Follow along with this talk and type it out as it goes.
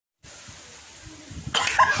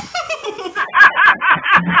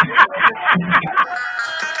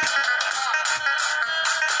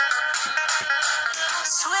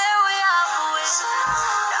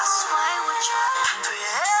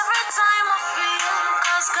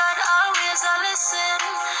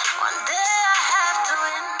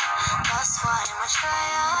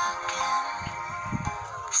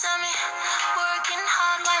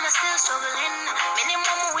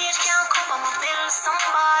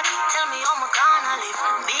Shawty tell me I'm gonna live.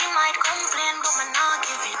 Me might complain, but me not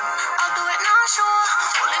give it. I'll do it now, sure.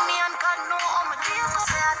 Only me and God know I'm a deal. Cause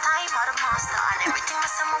say I time out of master. And everything I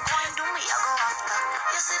say I'm going to do me, I go after.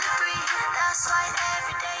 You see the free, that's why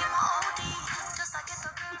every day I'm OD. Just like get a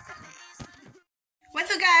girl from the east. What's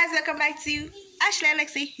up, guys? Welcome back to Ashley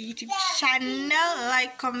Alexi YouTube channel.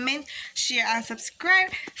 Like, comment, share, and subscribe.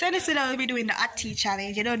 So this video we'll be doing the hot tea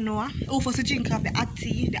challenge. You don't know who for to drink of the hot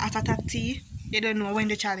tea, the hot tea. You don't know when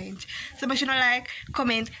the challenge. So make sure you like,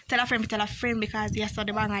 comment, tell a friend because yes, so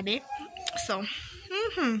the banger day. So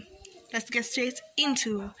let's get straight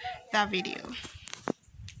into the video.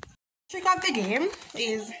 Trick of the game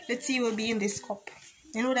is the tea will be in this cup.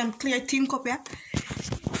 You know them clear tin cup, yeah?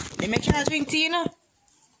 They make you drink tea, you know?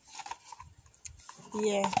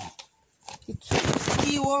 Yeah.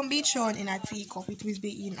 Tea won't be thrown in a teacup. It will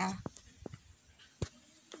be in a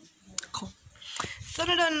cup. So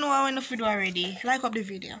I don't know when the food already. Like up the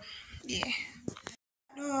video. Yeah.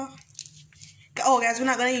 Oh guys, we're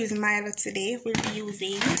not gonna use Milo today. We'll be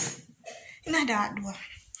using that door.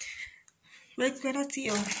 We'll explain it to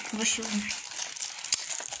you. We're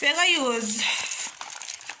gonna use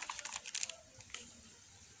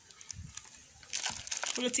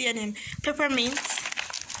what's your name? Peppermint.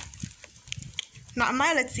 Not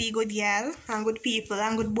Milo tea, good girl and good people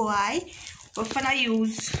and good boy. We're gonna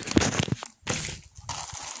use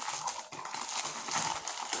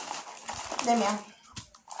them here.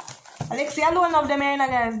 Alexi alone love them here,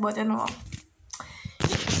 guys, but you know.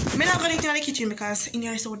 I'm not going to the kitchen because in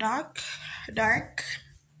here is so dark.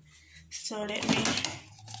 So let me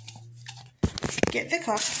get the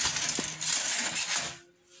cup.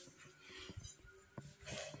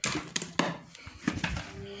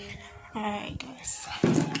 Alright, guys.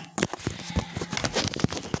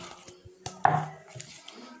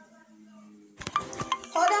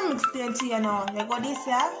 How do I mix the tea now? You got this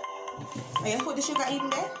here. And you put the sugar in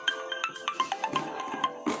there.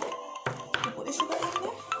 You put the sugar in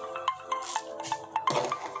there.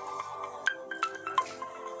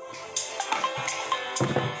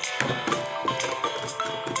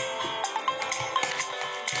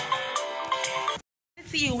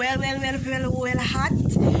 See well hot.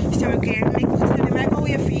 So we can make it to the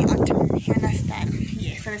microwave for you hot. You understand?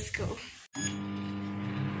 Yeah, so let's go.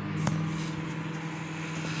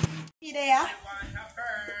 See there?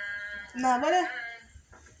 No, brother.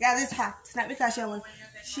 Guys, it's hot. It's not because she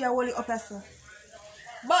will it up herself.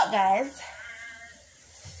 But guys,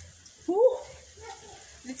 whoo,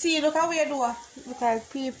 the tea, look how we do. Look at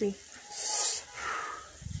pee.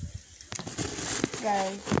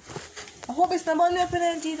 Guys, I hope it's not only open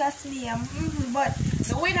in Jesus' name. But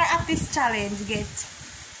the winner of this challenge gets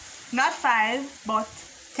not 5 but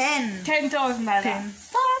 $10,000. 10.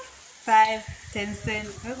 5, 10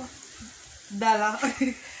 cents. Dollar.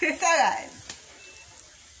 So guys,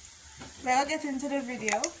 we'll get into the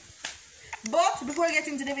video. But before we get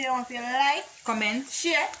into the video, I want you to like, comment,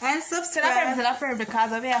 share, and subscribe. Tell a friend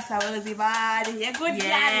because of yes, I will be bad. You're good,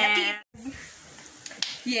 yeah.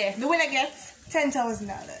 Yeah, the winner gets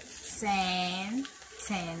 $10,000. 10.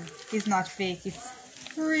 It's not fake, it's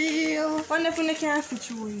real. Wonderful, I can't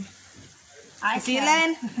see you. I see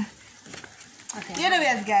line. Okay.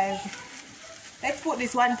 Anyways, guys, let's put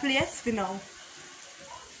this one place for now.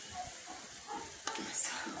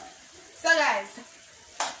 So guys,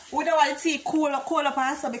 we don't want the tea cool up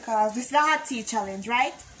and so because this is the hot tea challenge,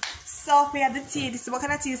 right? So we have the tea. This is what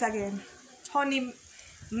kind of tea is again? Honey,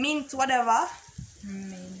 mint, whatever.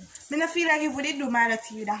 I don't feel like if we did do Milo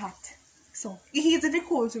tea with the hot. So it is a bit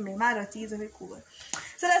cool to me. Milo tea is a bit cool.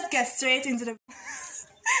 So let's get straight into the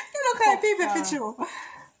you look at people picture.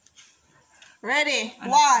 Ready?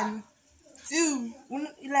 1, 2.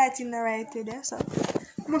 Light in the right there. So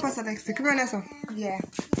come on, Pastor Lexi. Come on, so. Yeah.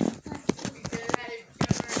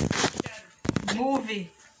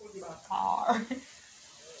 Movie. Car.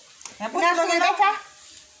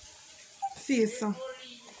 See so.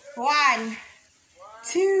 1,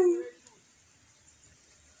 2.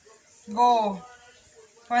 Go.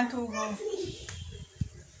 1, 2, go.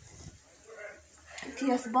 It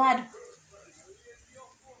tastes bad.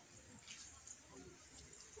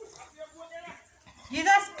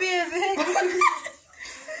 Jesus busy.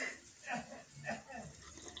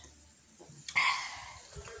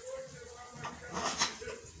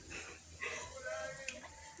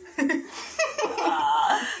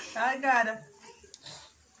 I got it.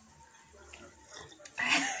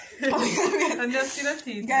 I'm just gonna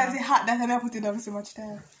teeth. Guys, it's hot. That's why I put it down so much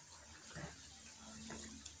time.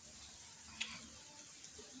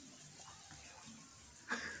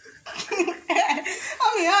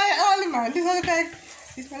 Okay, man. This one look like.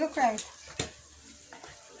 This one look like.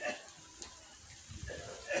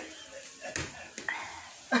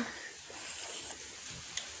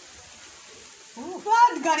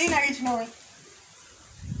 didn't reach now.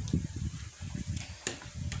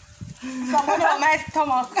 Someone on my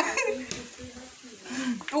stomach.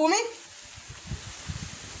 Who me?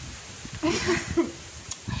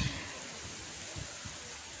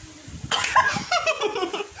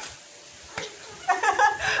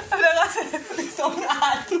 It's so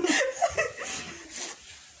hard.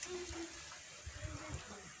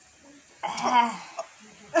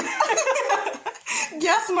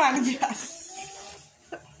 Yes, man, yes.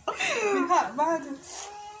 Hot bad.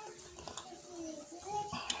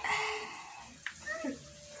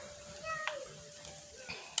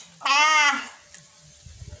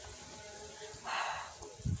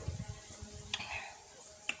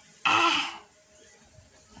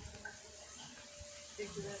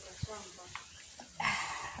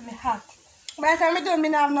 I'm hot. By the time I do, I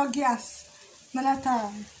don't have no gas. I'm not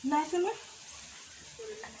tired. Nice, man.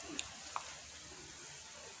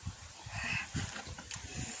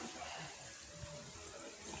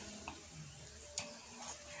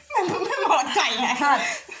 I'm more tired. Hot.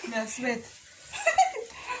 Yeah, sweat.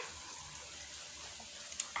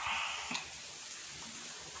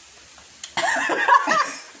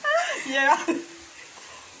 Yeah.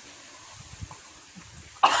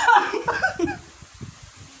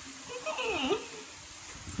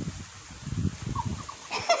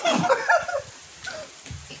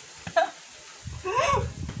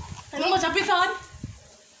 How much have you done?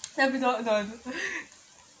 Have you done? Oh, God.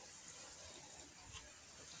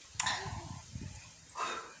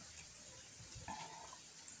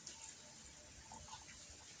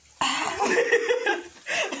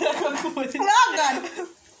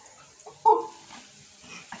 Oh.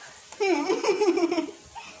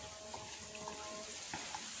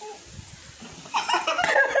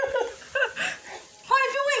 How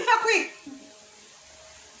if you win so quick?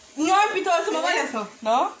 You want to tell some of this?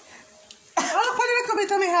 No? Oh, what did the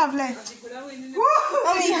computer have left? I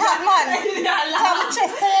mean, hot man. I'm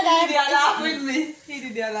chest He did a laugh with me. He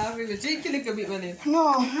did a laugh with me. Drink a little bit, man.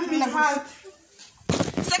 No, I'm hot.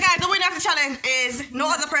 So guys, the winner of the challenge is no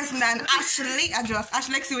other person than Ashley. I joke.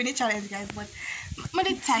 Ashley Lexi win the challenge, guys, but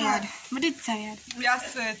I'm tired. I'm tired. We are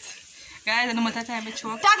sweat. Guys, I know what time I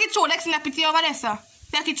choke. Talk it true, Lexi, na pity over there, sir.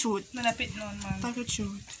 Talk it true. No, I pit none, man. Talk it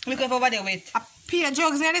true. Look over there, wait. A pay of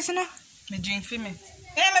drugs there, listen. Me drink for me.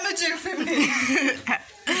 Yeah, me drink for me.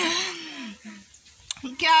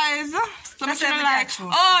 Guys, so much That's like. true.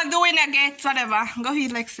 Oh, the winner gets whatever. Go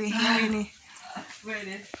ahead, Lexi. The winner.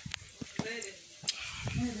 Ready?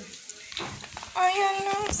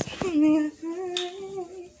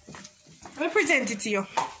 Let me present it to you.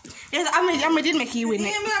 Yes, I did make you win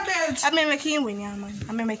it. I may make you win, yeah, man.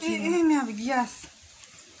 I may make you win. Me have a gas.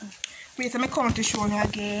 Wait, let me come to show you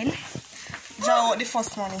again. Draw out the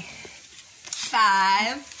first money.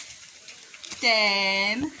 5,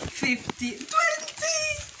 10, 50, 20.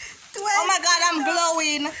 Oh my God, I'm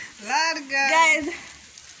glowing. Lord God. Guys,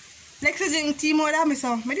 Lexi drink tea more than me,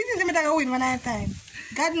 so I didn't think I win one at a time.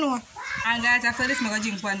 God no. And guys, after this, I'm going to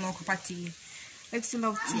drink one more cup of tea. Lexi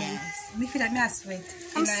love tea. Yes. Me feel like me a sweat.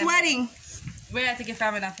 I'm sweating. Where I take a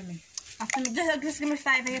 5 enough for me? Just give me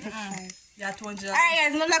 5 here. 5. Yeah, 200. Alright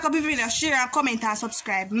guys, don't like up the video, share and comment and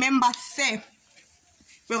subscribe. Remember say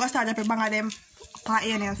we're gonna start up a bang of them for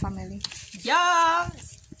ANL family. Yeah.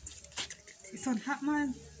 It's on hot,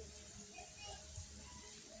 man.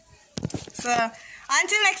 So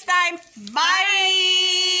until next time,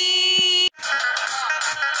 bye.